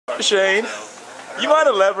Shane, you mind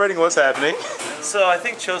elaborating what's happening? So I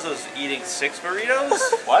think Chozo's eating 6 burritos.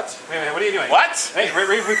 What? Wait, what are you doing? What? Hey,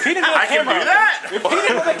 repeat it to the I camera. can do that? Repeat it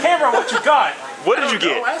to the camera what you got. What did you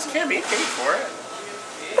No, get? ask him. He paid for it.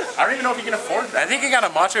 I don't even know if he can afford that. I think he got a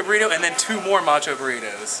Macho Burrito and then 2 more Macho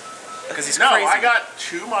Burritos. Because he's No, crazy. I got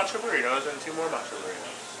 2 Macho Burritos and 2 more Macho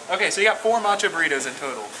Burritos. Okay, so you got 4 Macho Burritos in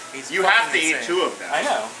total. You have to eat 2 of them. I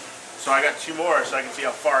know. So I got 2 more so I can see how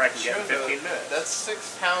far I can get in 15 minutes. That's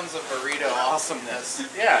 6 pounds of burrito awesomeness.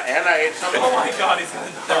 Yeah, and I ate some. Oh my god, he's gonna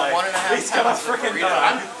die. They're 1.5 He's gonna pounds of freaking burrito. die.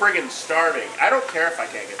 I'm friggin' starving. I don't care if I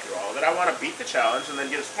can't get through all of it. I want to beat the challenge and then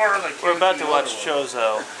get as far as I can. We're about to the watch other one.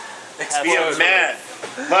 Chozo. Be a man.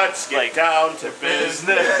 Let's get Like- down to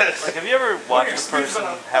business. Like, have you ever watched a person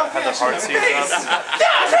have their heart seized up?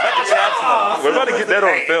 We're about to get that on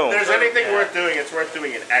Hey, film. if there's anything worth doing, it's worth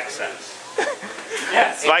doing in excess.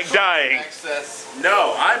 Yes. Like dying. Excess.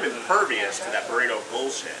 No, I'm impervious to that burrito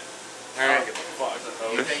bullshit. I don't give a fuck.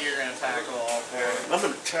 You think you're gonna tackle all 4? I'm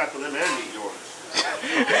gonna tackle them and eat yours.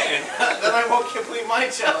 Then I won't complete my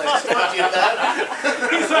challenge. Don't do that.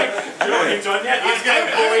 He's like, Joe, you done yet? He's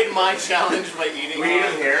gonna void my challenge by eating We eat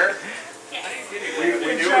mine. them here. Yes. We do. We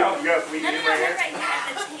No, eat them no, no, right here. right now.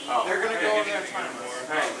 That's me. They're gonna go over there and time us.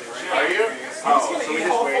 Are you? Oh, so we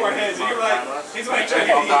just all wait. 4 heads, and you're like, he's like,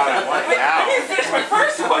 Oh God, I want it now. I didn't finish my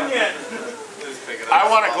first one yet. Just pick it up. I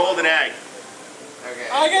want a golden egg. Okay.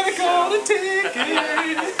 I gotta call the ticket.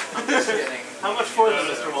 I'm just kidding. How much for them,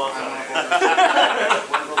 Mr. I Walker?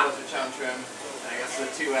 want one of those chow trim. I guess the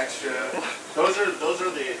 2 extra. Those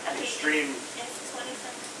are the extreme. It's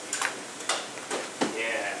 27.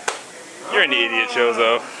 Yeah. You're an idiot,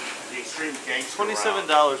 Chozo. The extreme gangster. $27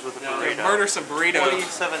 route. worth of burrito. Murder some burritos.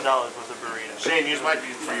 $27 worth of burrito. Shane, use my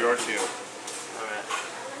for yours too. Alright.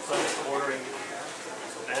 So I'm just ordering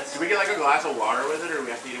this. Do we get like a glass of water with it, or do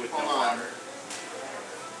we have to eat it with no Hold on. water?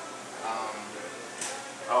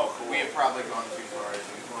 Oh, cool. We have probably gone too far as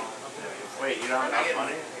usual. Wait, you don't have enough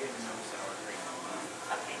money? Okay,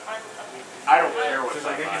 fine. Okay. I don't care what Just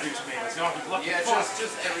I like buy. introduce me. It's gonna be lucky. Yeah,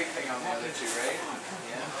 just everything on the other 2, right?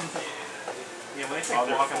 Yeah. Yeah, when they say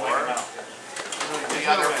Other walk, I'm 4? like, no. The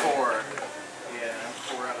other 4. Yeah,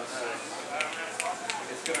 4 out of 6.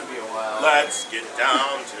 It's gonna be a while. Let's get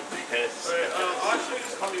down to business.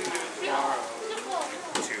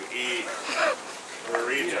 To eat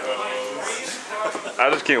burritos. I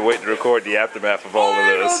just can't wait to record the aftermath of all of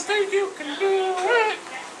this. think you can do it.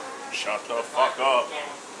 Shut the fuck up,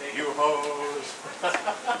 you hoes. I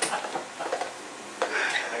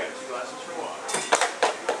got 2 glasses for water.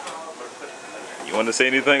 You want to say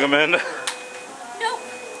anything, Amanda? Nope.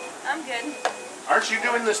 I'm good. Aren't you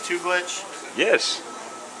doing this too, Glitch? Yes.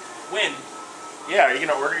 When? Yeah, are you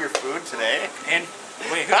gonna order your food today? And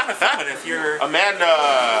wait, who's gonna film it if you're?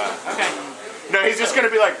 Amanda! Okay. No, he's just gonna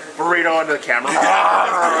be like burrito onto the camera. So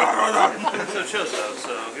Chozo,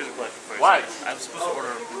 so here's a question for you. What? So I'm supposed to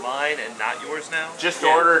order mine and not yours now? Just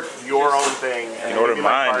order your own thing. You and can order give me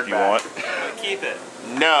my mine card if you back. want. Keep it.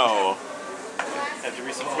 No. Have to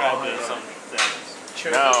resubscribe to some things.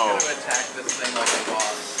 Chozo's No. gonna attack this thing like a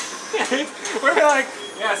boss. We're like,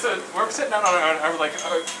 yeah. So we're sitting down on our like,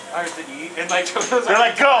 ours to eat, and like, They're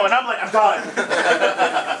like, go, and I'm like, I'm done.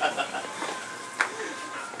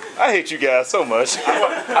 I hate you guys so much.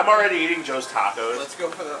 I'm already eating Joe's tacos. Let's go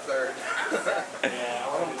for the 3rd. yeah.